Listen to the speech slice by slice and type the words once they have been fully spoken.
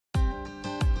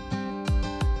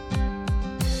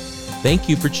Thank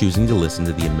you for choosing to listen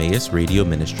to the Emmaus Radio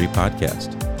Ministry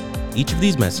podcast. Each of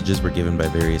these messages were given by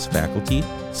various faculty,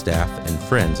 staff, and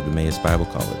friends of Emmaus Bible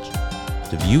College.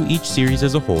 To view each series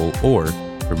as a whole, or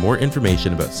for more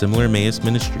information about similar Emmaus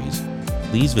ministries,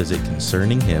 please visit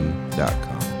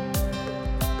concerninghim.com.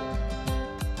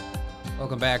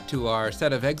 Welcome back to our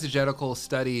set of exegetical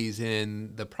studies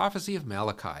in the prophecy of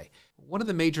Malachi. One of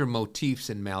the major motifs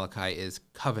in Malachi is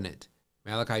covenant.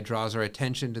 Malachi draws our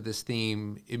attention to this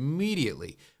theme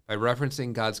immediately by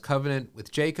referencing God's covenant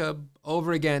with Jacob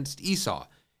over against Esau.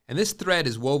 And this thread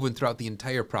is woven throughout the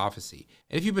entire prophecy.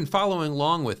 And if you've been following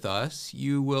along with us,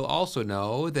 you will also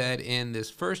know that in this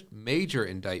first major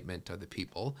indictment of the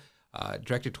people,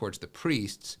 directed towards the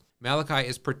priests, Malachi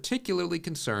is particularly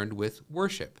concerned with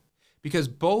worship. Because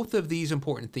both of these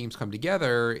important themes come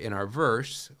together in our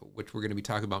verse, which we're going to be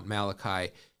talking about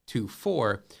Malachi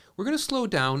 2:4, we're going to slow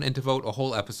down and devote a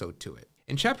whole episode to it.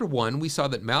 In chapter 1, we saw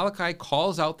that Malachi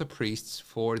calls out the priests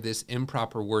for this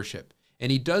improper worship,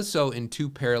 and he does so in two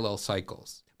parallel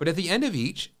cycles. But at the end of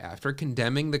each, after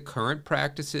condemning the current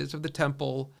practices of the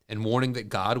temple and warning that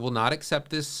God will not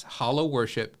accept this hollow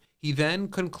worship, he then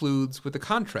concludes with a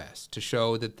contrast to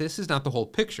show that this is not the whole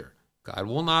picture. God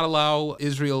will not allow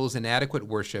Israel's inadequate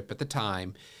worship at the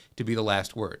time to be the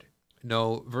last word.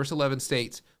 No, verse 11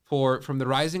 states, "For from the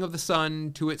rising of the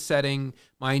sun to its setting,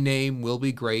 my name will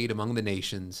be great among the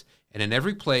nations, and in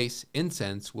every place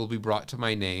incense will be brought to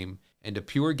my name, and a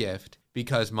pure gift,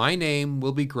 because my name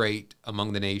will be great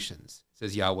among the nations,"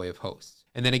 says Yahweh of hosts.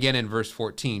 And then again in verse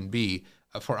 14b,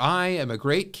 "For I am a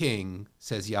great king,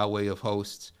 says Yahweh of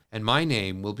hosts, and my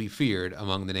name will be feared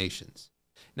among the nations."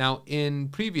 Now, in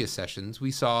previous sessions,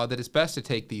 we saw that it's best to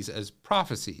take these as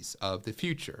prophecies of the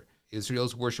future.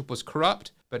 Israel's worship was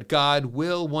corrupt, but God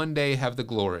will one day have the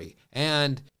glory.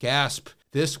 And, gasp,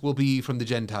 this will be from the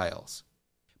Gentiles.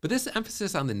 But this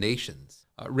emphasis on the nations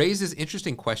raises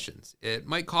interesting questions. It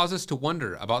might cause us to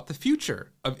wonder about the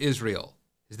future of Israel.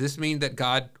 Does this mean that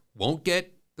God won't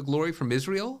get the glory from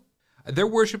Israel? Their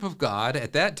worship of God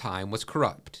at that time was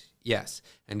corrupt, yes,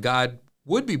 and God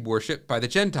would be worshipped by the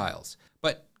Gentiles.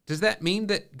 But does that mean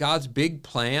that God's big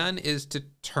plan is to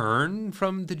turn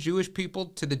from the Jewish people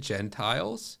to the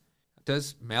Gentiles?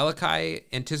 Does Malachi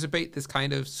anticipate this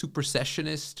kind of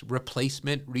supersessionist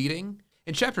replacement reading?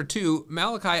 In chapter 2,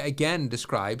 Malachi again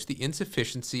describes the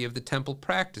insufficiency of the temple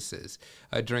practices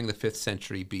during the 5th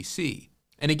century BC.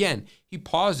 And again, he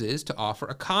pauses to offer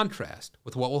a contrast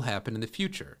with what will happen in the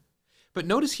future. But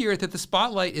notice here that the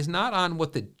spotlight is not on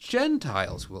what the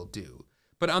Gentiles will do,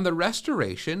 but on the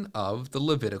restoration of the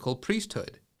Levitical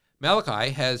priesthood.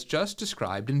 Malachi has just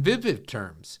described in vivid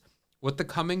terms what the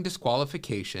coming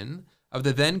disqualification of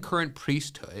the then current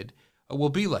priesthood will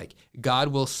be like. God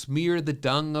will smear the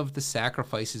dung of the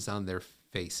sacrifices on their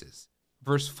faces.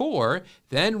 Verse 4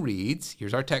 then reads,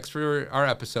 here's our text for our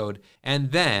episode,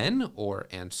 "And then," or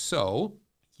 "and so,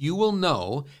 you will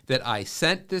know that I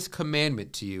sent this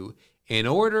commandment to you in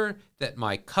order that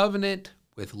my covenant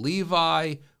with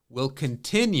Levi will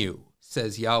continue,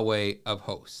 says Yahweh of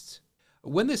hosts."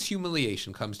 When this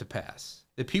humiliation comes to pass,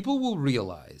 the people will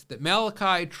realize that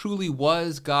Malachi truly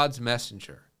was God's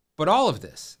messenger. But all of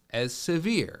this, as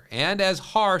severe and as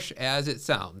harsh as it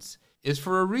sounds, is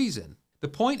for a reason. The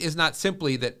point is not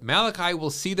simply that Malachi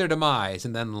will see their demise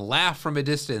and then laugh from a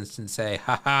distance and say,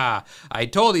 "Ha ha, I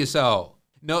told you so."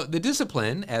 No, the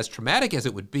discipline, as traumatic as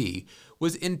it would be,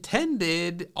 was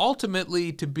intended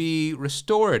ultimately to be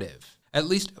restorative, at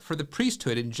least for the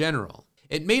priesthood in general.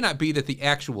 It may not be that the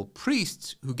actual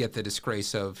priests who get the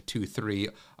disgrace of 2:3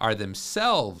 are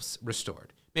themselves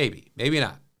restored. Maybe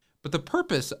not. But the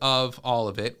purpose of all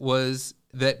of it was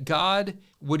that God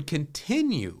would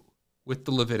continue with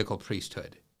the Levitical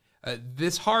priesthood.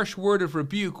 This harsh word of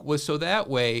rebuke was so that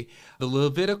way the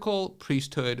Levitical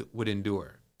priesthood would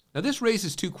endure. Now this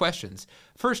raises two questions.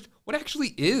 First, what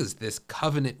actually is this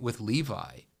covenant with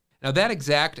Levi? Now that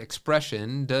exact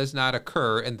expression does not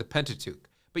occur in the Pentateuch.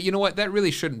 But you know what? That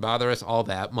really shouldn't bother us all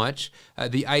that much.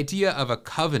 The idea of a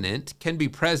covenant can be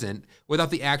present without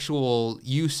the actual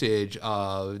usage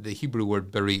of the Hebrew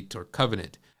word berit, or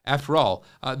covenant. After all,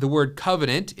 the word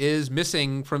covenant is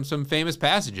missing from some famous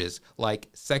passages like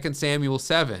 2 Samuel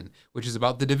 7, which is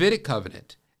about the Davidic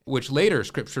covenant, which later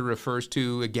Scripture refers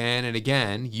to again and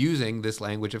again using this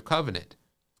language of covenant.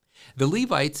 The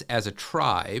Levites as a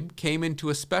tribe came into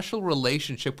a special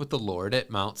relationship with the Lord at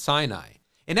Mount Sinai.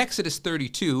 In Exodus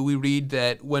 32, we read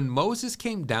that when Moses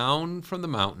came down from the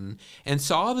mountain and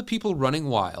saw the people running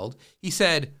wild, he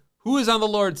said, "Who is on the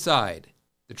Lord's side?"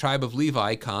 The tribe of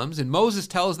Levi comes, and Moses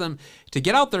tells them to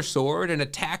get out their sword and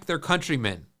attack their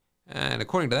countrymen. And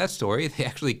according to that story, they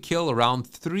actually kill around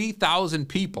 3,000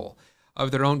 people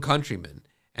of their own countrymen.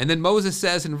 And then Moses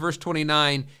says in verse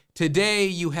 29, "Today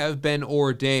you have been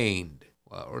ordained,"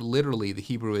 or literally the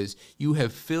Hebrew is, "you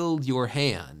have filled your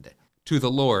hand to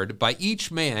the Lord by each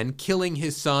man killing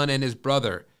his son and his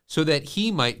brother, so that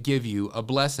he might give you a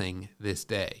blessing this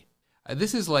day."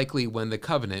 This is likely when the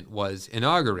covenant was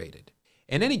inaugurated.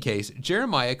 In any case,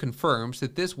 Jeremiah confirms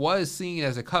that this was seen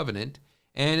as a covenant,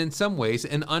 and in some ways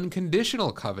an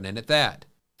unconditional covenant at that.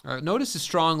 Notice the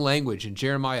strong language in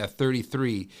Jeremiah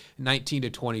 33,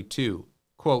 19-22.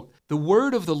 Quote, "The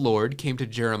word of the Lord came to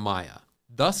Jeremiah.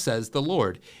 Thus says the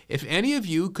Lord, if any of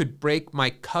you could break my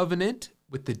covenant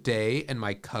with the day and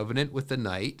my covenant with the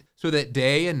night, so that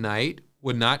day and night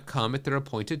would not come at their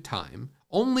appointed time,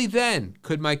 only then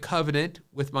could my covenant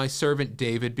with my servant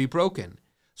David be broken,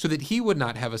 so that he would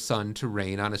not have a son to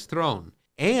reign on his throne.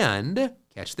 And,"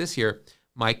 catch this here,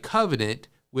 "my covenant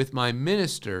with my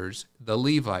ministers, the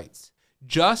Levites.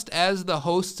 Just as the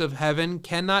hosts of heaven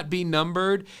cannot be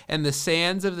numbered and the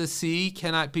sands of the sea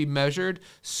cannot be measured,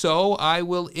 so I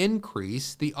will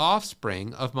increase the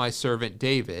offspring of my servant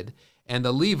David and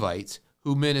the Levites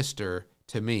who minister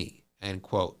to me." End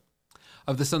quote.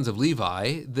 Of the sons of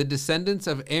Levi, the descendants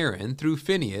of Aaron through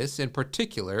Phinehas in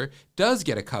particular does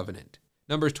get a covenant.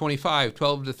 Numbers 25,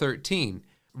 12-13.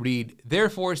 Read,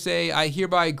 "Therefore say, I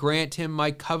hereby grant him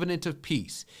my covenant of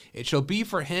peace. It shall be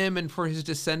for him and for his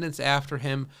descendants after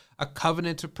him a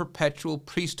covenant of perpetual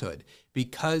priesthood,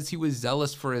 because he was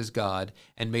zealous for his God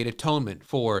and made atonement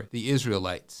for the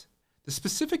Israelites." The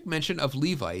specific mention of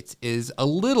Levites is a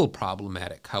little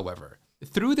problematic, however.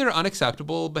 Through their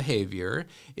unacceptable behavior,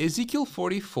 Ezekiel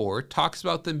 44 talks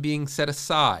about them being set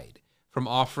aside from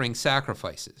offering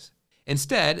sacrifices.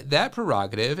 Instead, that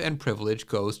prerogative and privilege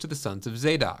goes to the sons of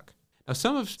Zadok. Now,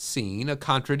 some have seen a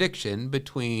contradiction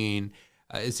between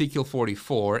Ezekiel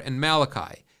 44 and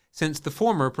Malachi, since the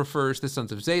former prefers the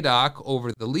sons of Zadok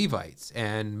over the Levites,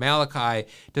 and Malachi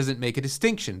doesn't make a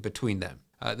distinction between them.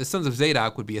 The sons of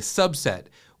Zadok would be a subset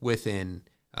within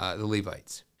the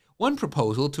Levites. One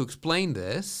proposal to explain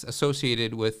this,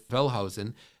 associated with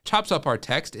Wellhausen, chops up our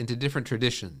text into different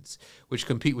traditions, which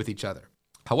compete with each other.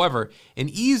 However, an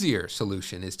easier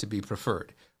solution is to be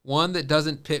preferred, one that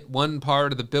doesn't pit one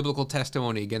part of the biblical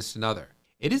testimony against another.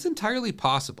 It is entirely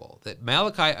possible that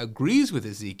Malachi agrees with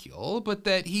Ezekiel, but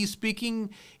that he's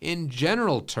speaking in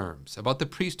general terms about the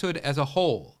priesthood as a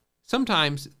whole.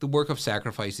 Sometimes the work of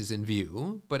sacrifice is in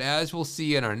view, but as we'll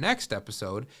see in our next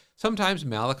episode, sometimes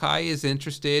Malachi is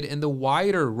interested in the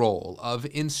wider role of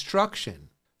instruction.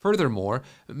 Furthermore,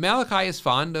 Malachi is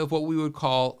fond of what we would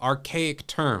call archaic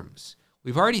terms.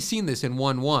 We've already seen this in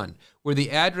 1:1, where the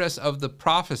address of the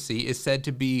prophecy is said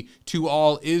to be to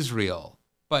all Israel,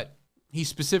 but he's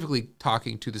specifically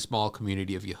talking to the small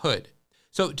community of Yehud.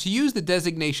 So to use the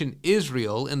designation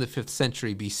Israel in the 5th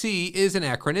century BC is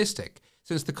anachronistic,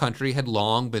 since the country had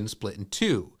long been split in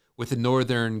two, with the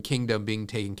northern kingdom being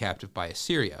taken captive by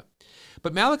Assyria.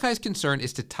 But Malachi's concern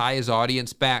is to tie his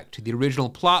audience back to the original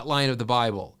plot line of the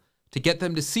Bible, to get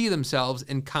them to see themselves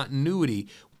in continuity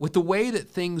with the way that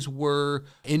things were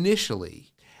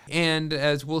initially. And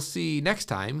as we'll see next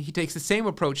time, he takes the same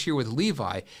approach here with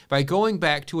Levi by going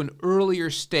back to an earlier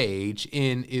stage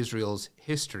in Israel's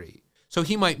history. So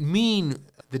he might mean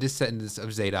the descendants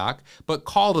of Zadok, but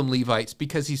call them Levites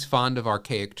because he's fond of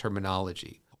archaic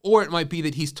terminology. Or it might be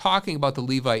that he's talking about the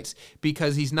Levites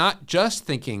because he's not just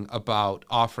thinking about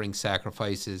offering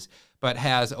sacrifices, but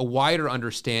has a wider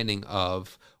understanding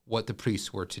of what the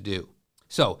priests were to do.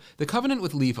 So the covenant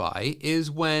with Levi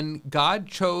is when God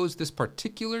chose this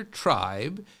particular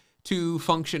tribe to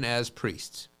function as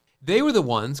priests. They were the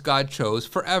ones God chose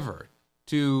forever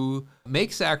to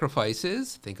make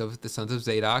sacrifices, think of the sons of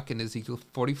Zadok in Ezekiel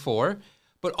 44,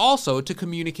 but also to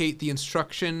communicate the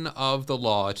instruction of the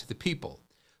law to the people.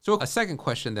 So a second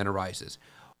question then arises.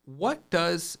 What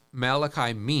does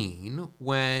Malachi mean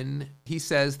when he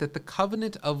says that the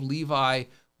covenant of Levi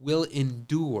will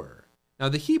endure? Now,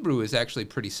 the Hebrew is actually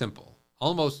pretty simple,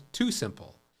 almost too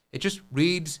simple. It just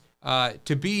reads,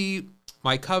 to be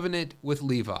my covenant with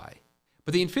Levi.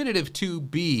 But the infinitive to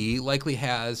be likely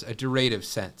has a durative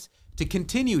sense, to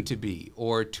continue to be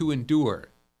or to endure.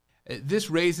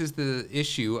 This raises the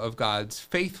issue of God's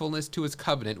faithfulness to his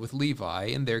covenant with Levi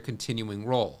and their continuing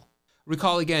role.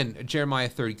 Recall again Jeremiah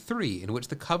 33, in which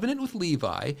the covenant with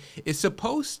Levi is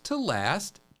supposed to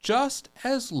last just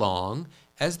as long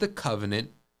as the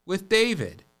covenant with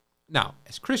David. Now,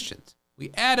 as Christians, we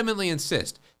adamantly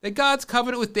insist that God's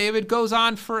covenant with David goes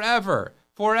on forever,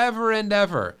 forever and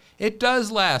ever. It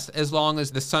does last as long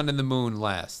as the sun and the moon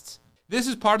lasts. This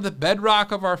is part of the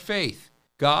bedrock of our faith.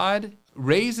 God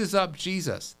raises up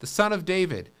Jesus, the son of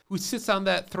David, who sits on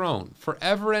that throne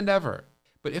forever and ever.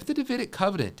 But if the Davidic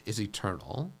covenant is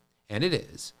eternal, and it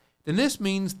is, then this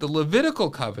means the Levitical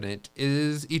covenant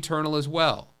is eternal as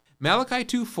well. Malachi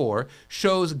 2:4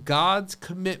 shows God's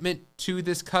commitment to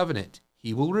this covenant.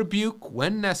 He will rebuke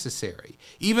when necessary,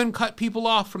 even cut people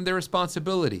off from their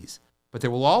responsibilities. But there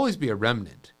will always be a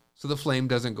remnant, so the flame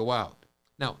doesn't go out.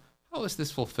 Now, how is this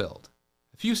fulfilled?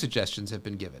 A few suggestions have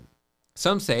been given.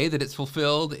 Some say that it's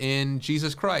fulfilled in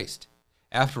Jesus Christ.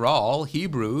 After all,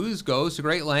 Hebrews goes to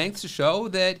great lengths to show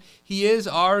that he is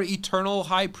our eternal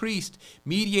high priest,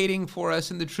 mediating for us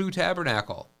in the true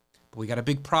tabernacle. But we got a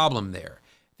big problem there.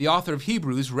 The author of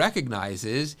Hebrews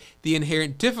recognizes the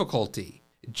inherent difficulty.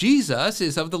 Jesus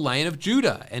is of the line of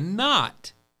Judah and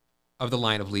not of the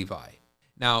line of Levi.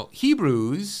 Now,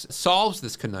 Hebrews solves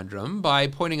this conundrum by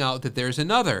pointing out that there's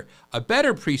another, a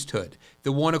better priesthood,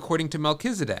 the one according to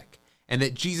Melchizedek, and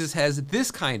that Jesus has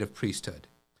this kind of priesthood.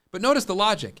 But notice the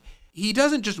logic. He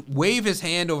doesn't just wave his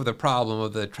hand over the problem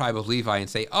of the tribe of Levi and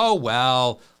say, oh,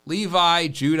 well, Levi,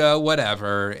 Judah,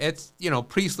 whatever. It's,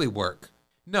 priestly work.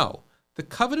 No, the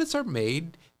covenants are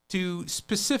made to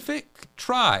specific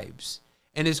tribes.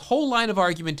 And his whole line of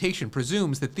argumentation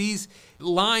presumes that these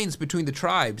lines between the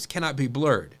tribes cannot be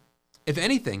blurred. If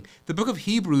anything, the book of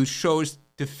Hebrews shows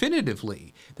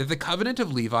definitively that the covenant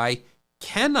of Levi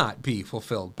cannot be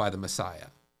fulfilled by the Messiah.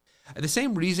 The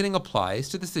same reasoning applies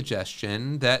to the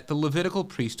suggestion that the Levitical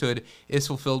priesthood is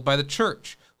fulfilled by the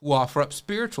church, who offer up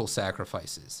spiritual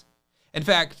sacrifices. In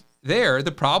fact, there,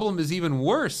 the problem is even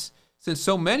worse, since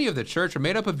so many of the church are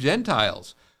made up of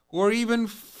Gentiles, who are even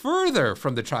further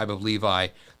from the tribe of Levi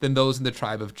than those in the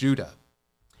tribe of Judah.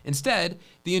 Instead,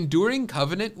 the enduring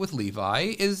covenant with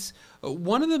Levi is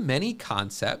one of the many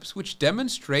concepts which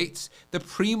demonstrates the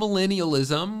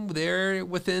premillennialism there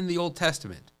within the Old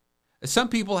Testament. Some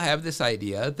people have this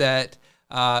idea that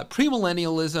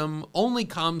premillennialism only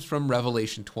comes from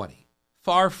Revelation 20.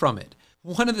 Far from it.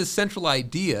 One of the central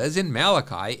ideas in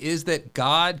Malachi is that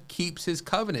God keeps his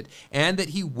covenant and that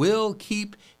he will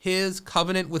keep his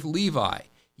covenant with Levi.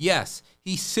 Yes,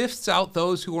 he sifts out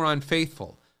those who are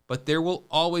unfaithful, but there will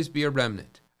always be a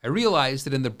remnant. I realize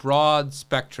that in the broad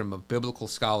spectrum of biblical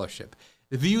scholarship,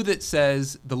 the view that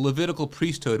says the Levitical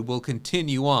priesthood will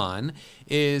continue on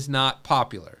is not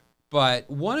popular. But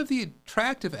one of the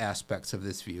attractive aspects of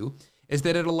this view is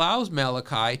that it allows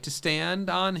Malachi to stand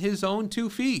on his own 2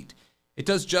 feet. It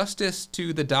does justice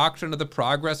to the doctrine of the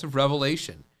progress of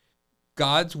revelation.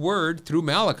 God's word through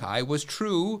Malachi was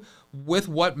true with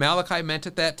what Malachi meant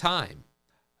at that time.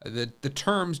 The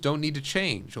terms don't need to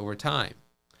change over time.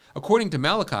 According to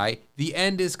Malachi, the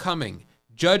end is coming,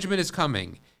 judgment is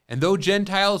coming, and though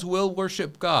Gentiles will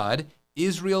worship God,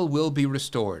 Israel will be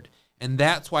restored. And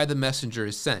that's why the messenger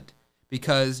is sent,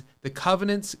 because the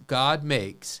covenants God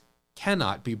makes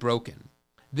cannot be broken.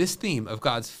 This theme of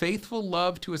God's faithful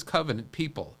love to his covenant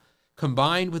people,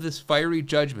 combined with his fiery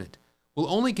judgment, will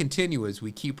only continue as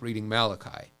we keep reading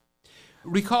Malachi.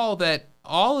 Recall that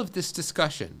all of this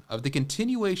discussion of the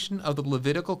continuation of the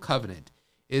Levitical covenant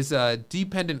is a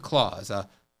dependent clause, a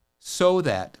so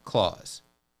that clause.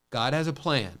 God has a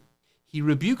plan. He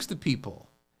rebukes the people,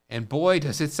 and boy,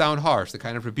 does it sound harsh, the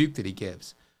kind of rebuke that he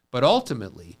gives. But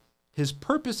ultimately, his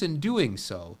purpose in doing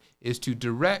so is to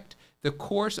direct the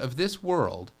course of this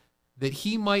world that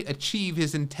he might achieve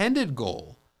his intended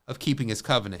goal of keeping his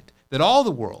covenant, that all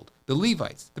the world, the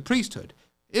Levites, the priesthood,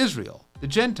 Israel, the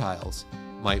Gentiles,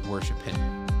 might worship him.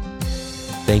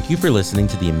 Thank you for listening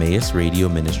to the Emmaus Radio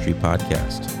Ministry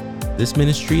podcast. This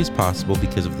ministry is possible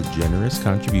because of the generous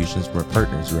contributions from our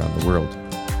partners around the world.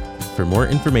 For more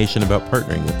information about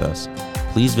partnering with us,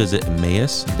 please visit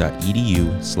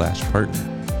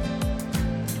emmaus.edu/partner.